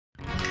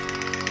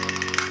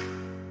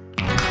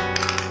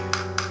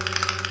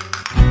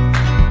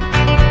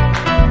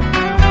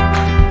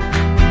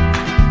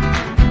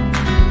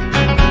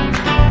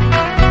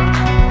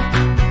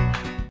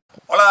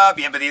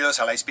bienvenidos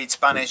a LightSpeed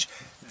Spanish.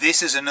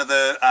 This is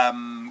another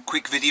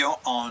quick video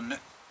on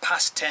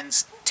past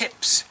tense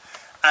tips,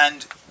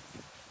 and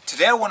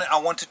today I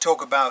want to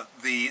talk about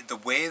the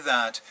way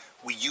that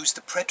we use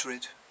the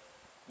preterite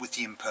with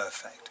the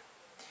imperfect.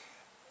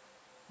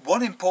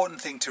 One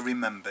important thing to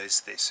remember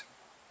is this,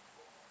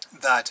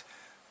 that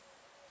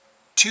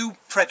two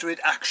preterite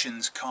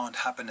actions can't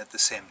happen at the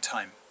same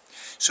time.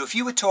 So if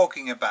you were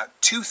talking about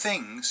two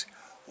things,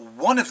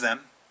 one of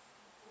them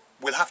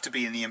will have to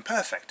be in the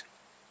imperfect.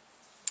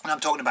 And I'm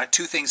talking about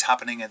two things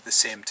happening at the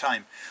same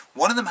time.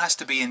 One of them has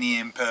to be in the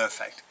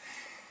imperfect,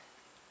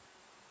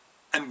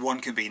 and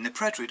one can be in the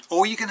preterite.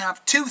 Or you can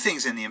have two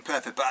things in the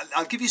imperfect, but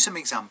I'll give you some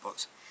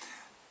examples.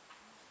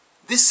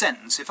 This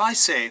sentence, if I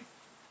say,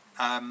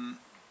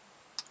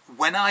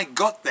 when I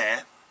got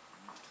there,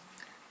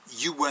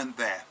 you weren't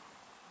there.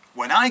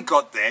 When I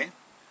got there,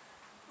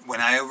 when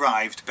I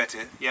arrived,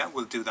 better, yeah,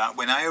 we'll do that.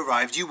 When I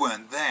arrived, you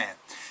weren't there.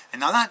 And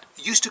now that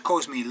used to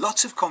cause me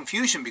lots of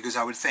confusion, because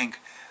I would think,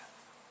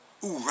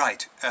 ooh,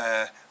 right,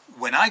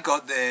 when I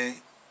got there,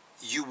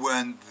 you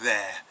weren't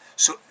there.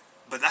 So,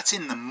 but that's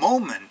in the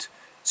moment.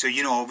 So,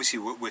 you know, obviously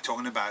we're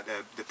talking about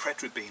the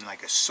preterite being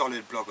like a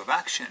solid block of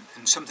action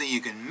and something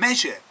you can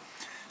measure.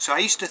 So I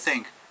used to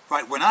think,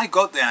 right, when I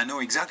got there, I know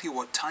exactly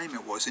what time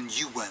it was and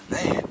you weren't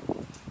there.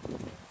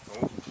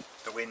 Oh,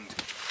 the wind.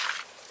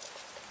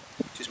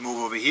 Just move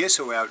over here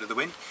so we're out of the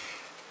wind.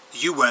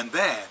 You weren't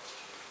there.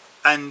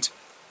 And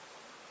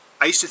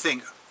I used to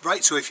think,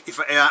 right, so if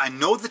I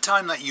know the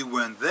time that you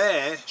weren't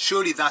there,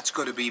 surely that's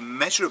got to be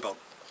measurable.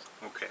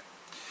 Okay.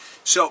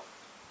 So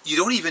you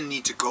don't even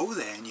need to go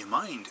there in your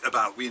mind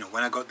about, you know,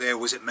 when I got there,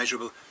 was it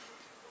measurable?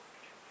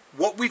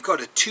 What we've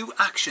got are two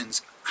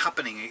actions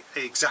happening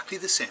at exactly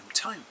the same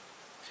time.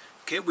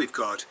 Okay, we've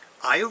got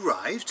I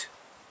arrived,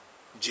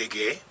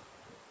 llegué,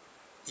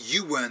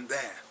 you weren't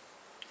there.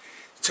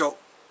 So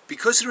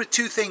because there are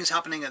two things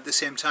happening at the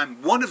same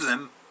time, one of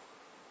them,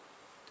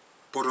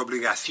 por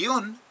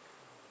obligación,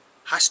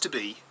 has to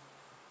be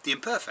the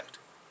imperfect.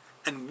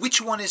 And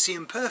which one is the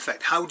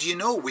imperfect? How do you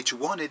know which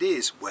one it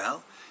is?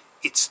 Well,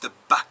 it's the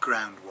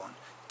background one.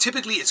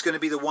 Typically it's going to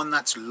be the one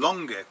that's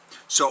longer.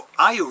 So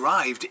I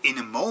arrived in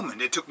a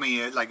moment. It took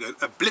me like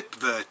a blip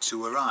verb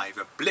to arrive,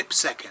 a blip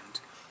second.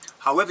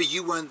 However,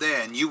 you weren't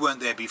there, and you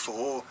weren't there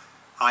before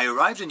I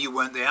arrived, and you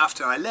weren't there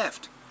after I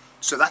left.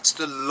 So that's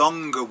the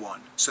longer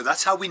one. So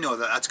that's how we know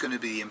that that's going to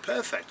be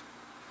imperfect.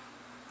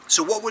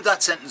 So what would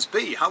that sentence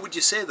be? How would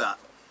you say that?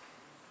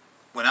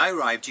 When I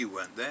arrived, you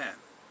weren't there.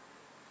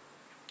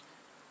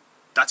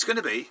 That's going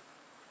to be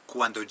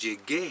cuando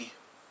llegué,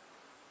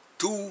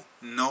 tú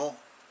no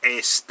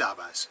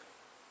estabas.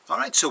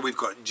 Alright, so we've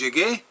got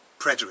llegué,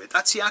 preterite.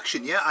 That's the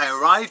action, yeah? I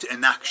arrived,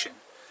 an action.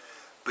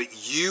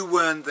 But you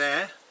weren't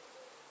there,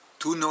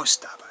 tú no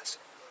estabas.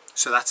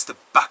 So that's the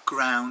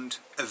background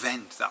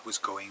event that was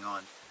going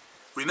on.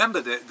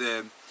 Remember,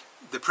 the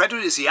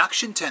preterite is the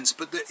action tense,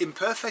 but the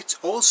imperfect's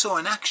also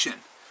an action.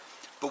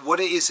 But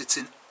what it is, it's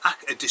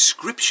a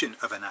description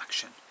of an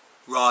action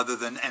rather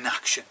than an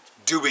action,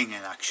 doing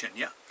an action,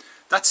 yeah?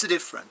 That's the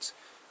difference.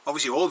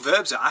 Obviously all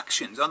verbs are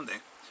actions, aren't they?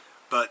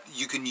 But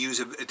you can use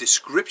a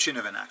description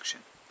of an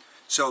action.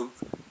 So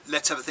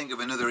let's have a think of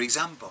another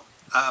example.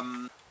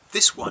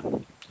 This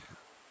one.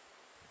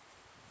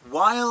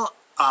 While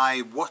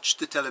I watched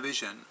the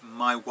television,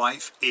 my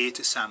wife ate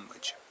a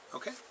sandwich.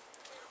 Okay?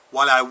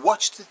 While I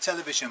watched the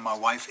television, my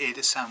wife ate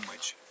a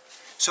sandwich.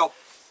 So,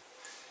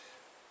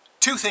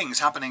 two things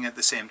happening at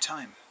the same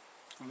time.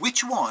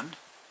 Which one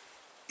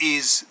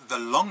is the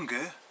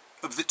longer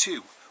of the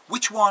two?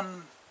 Which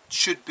one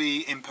should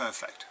be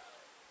imperfect?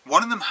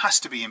 One of them has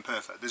to be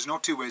imperfect. There's no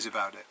two ways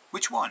about it.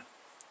 Which one?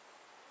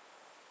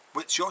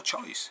 It's your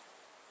choice.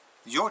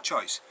 Your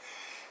choice.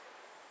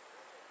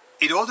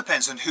 It all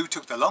depends on who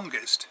took the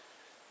longest.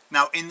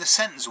 Now, in the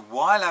sentence,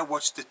 while I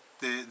watched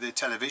the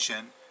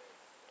television,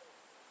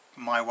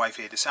 my wife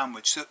ate a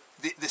sandwich. So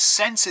the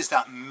sense is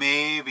that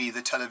maybe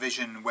the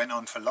television went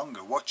on for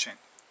longer watching.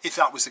 If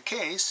that was the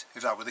case,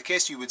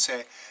 you would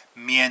say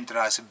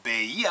mientras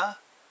veía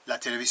la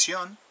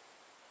televisión.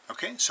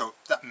 Okay, so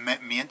that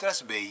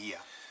mientras veía.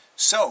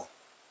 So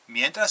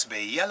mientras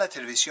veía la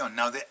televisión.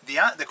 Now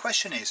the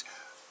question is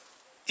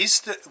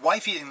the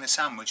wife eating the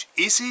sandwich,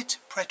 is it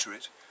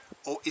preterite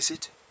or is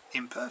it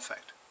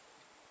imperfect?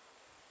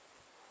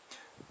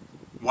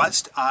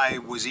 Whilst I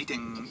was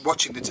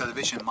watching the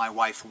television, my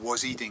wife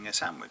was eating a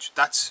sandwich.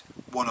 That's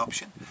one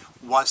option.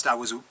 Whilst I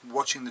was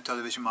watching the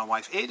television, my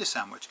wife ate a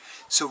sandwich.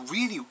 So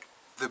really,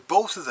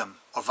 both of them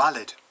are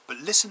valid. But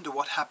listen to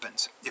what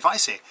happens. If I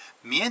say,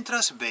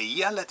 mientras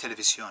veía la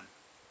televisión,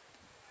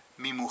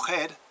 mi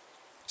mujer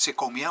se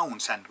comía un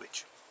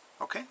sándwich.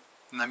 Okay?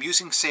 And I'm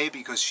using se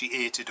because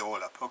she ate it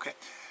all up. Okay?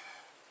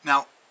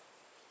 Now,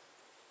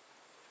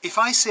 if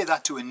I say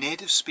that to a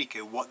native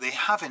speaker, what they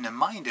have in their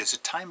mind is a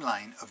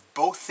timeline of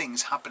both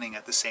things happening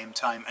at the same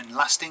time and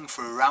lasting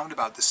for around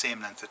about the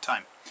same length of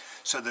time.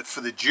 So that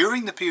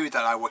during the period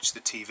that I watched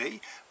the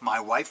TV, my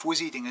wife was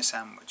eating a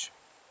sandwich.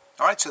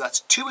 Alright, so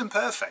that's two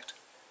imperfect.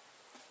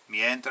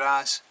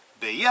 Mientras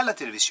veía la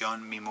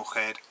televisión, mi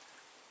mujer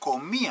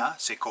comía,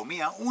 se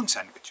comía un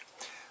sándwich.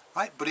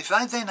 Right? But if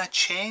I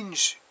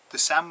change the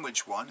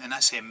sandwich one and I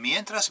say,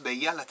 mientras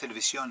veía la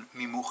televisión,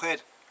 mi mujer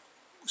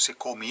se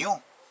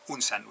comió un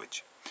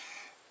sándwich.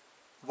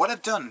 What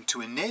I've done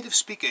to a native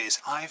speaker is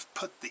I've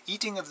put the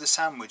eating of the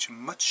sandwich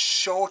much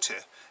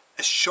shorter,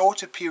 a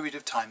shorter period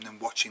of time than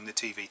watching the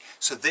TV.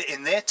 So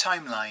in their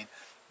timeline,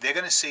 they're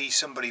going to see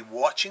somebody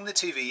watching the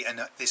TV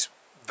and this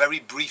very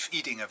brief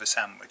eating of a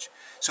sandwich.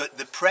 So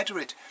the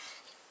preterite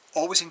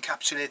always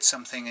encapsulates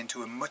something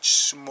into a much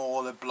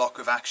smaller block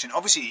of action.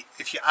 Obviously,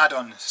 if you add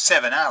on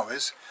 7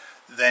 hours,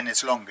 then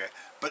it's longer.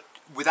 But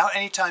without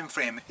any time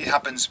frame, it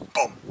happens,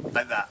 boom,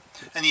 like that.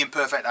 And the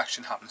imperfect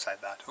action happens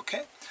like that,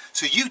 okay?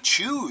 So you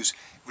choose,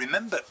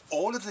 remember,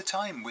 all of the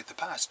time with the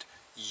past,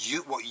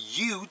 what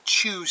you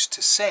choose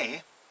to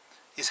say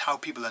is how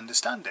people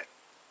understand it.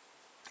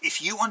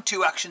 If you want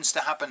two actions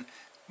to happen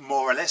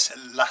more or less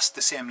last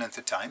the same length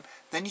of time,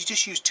 then you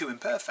just use two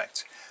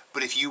imperfects.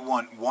 But if you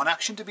want one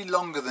action to be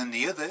longer than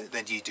the other,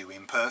 then you do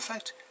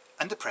imperfect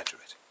and the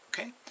preterite,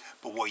 okay?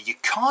 But what you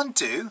can't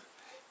do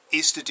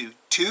is to do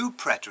two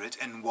preterite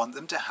and want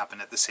them to happen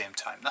at the same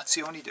time. That's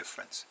the only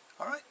difference,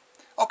 all right?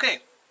 Okay,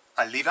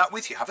 I'll leave that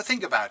with you. Have a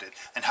think about it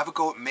and have a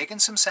go at making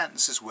some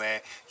sentences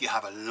where you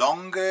have a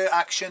longer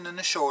action and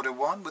a shorter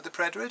one with the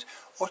preterite,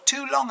 or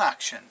two long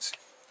actions.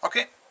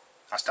 Okay,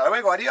 hasta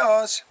luego,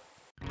 adios.